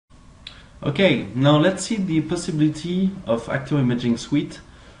Okay, now let's see the possibility of Acteon Imaging Suite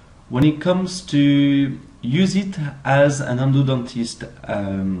when it comes to use it as an endodontist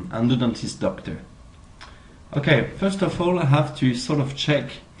doctor. Okay, first of all I have to sort of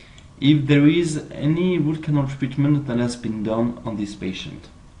check if there is any root canal treatment that has been done on this patient.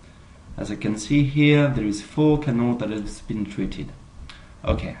 As I can see here, there is 4 canals that has been treated.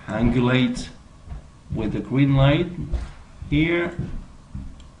 Okay, angulate with the green light here,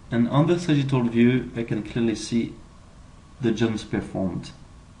 and on the sagittal view I can clearly see the jumps performed.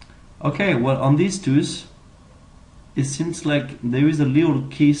 Okay, well, on these tooth it seems like there is a little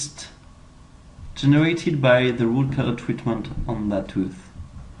kyst generated by the root canal treatment on that tooth.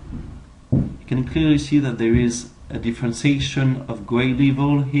 You can clearly see that there is a differentiation of gray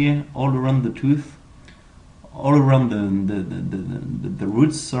level here all around the tooth, all around the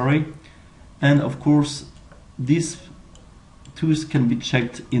roots, sorry. And of course this tooth can be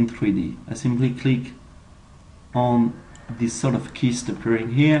checked in 3D. I simply click on this sort of kyst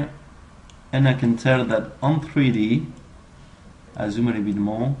appearing here, and I can tell that on 3D, I zoom a little bit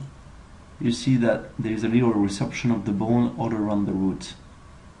more, you see that there is a little resorption of the bone all around the root.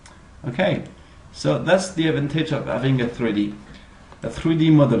 Okay, so that's the advantage of having a 3D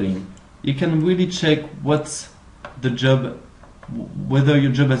modeling. You can really check what's the job, whether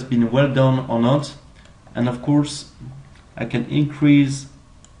your job has been well done or not, and of course I can increase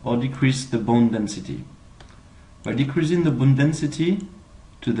or decrease the bone density. By decreasing the bone density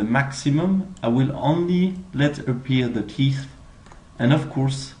to the maximum, I will only let appear the teeth, and of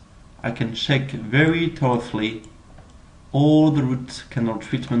course I can check very thoroughly all the root canal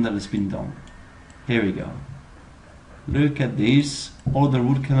treatment that has been done. Here we go. Look at this, all the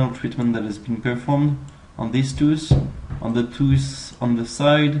root canal treatment that has been performed on these tooth, on the tooth on the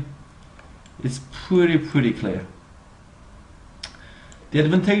side. It's pretty clear. The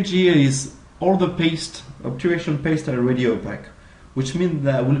advantage here is all the paste, obturation paste, are already opaque, which means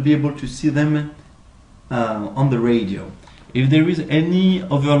that I will be able to see them on the radio. If there is any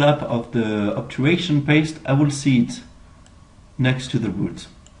overlap of the obturation paste, I will see it next to the root.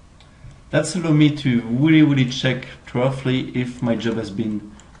 That's allow me to really check thoroughly if my job has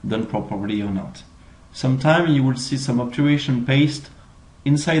been done properly or not. Sometimes you will see some obturation paste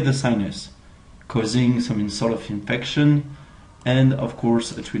inside the sinus, causing some sort of infection, and of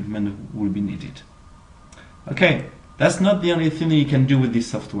course a treatment will be needed. Okay, that's not the only thing that you can do with this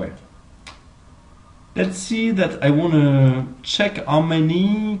software. Let's see that I want to check how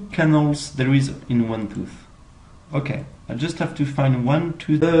many canals there is in one tooth. Okay, I just have to find one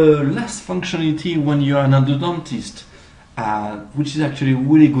tooth. The last functionality when you're an endodontist, which is actually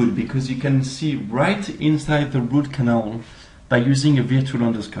really good because you can see right inside the root canal by using a virtual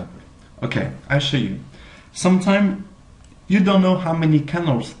endoscope. Okay, I'll show you. Sometimes you don't know how many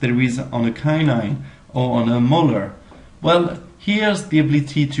canals there is on a canine or on a molar. Well, here's the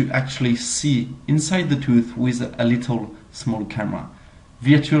ability to actually see inside the tooth with a little small camera.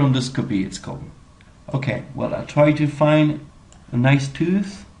 Virtual endoscopy it's called. Okay, well, I try to find a nice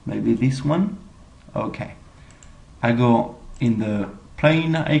tooth, maybe this one. Okay, I go in the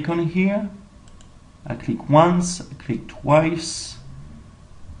plane icon here, I click once, I click twice,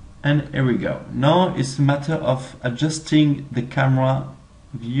 and here we go. Now it's a matter of adjusting the camera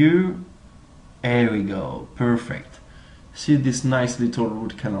view. Here we go, perfect. See this nice little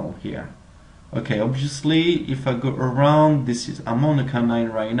root canal here. Okay, obviously if I go around, I'm on a canine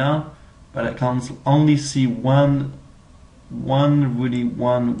right now, but I can only see one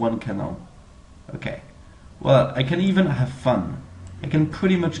canal. Okay, well, I can even have fun. I can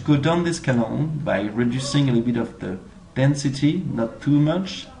pretty much go down this canal by reducing a little bit of the density, not too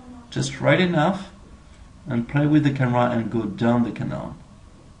much, just right enough, and play with the camera and go down the canal.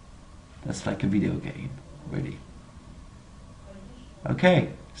 That's like a video game, really. Okay,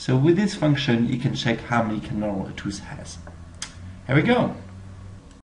 so with this function you can check how many canals a tooth has. Here we go.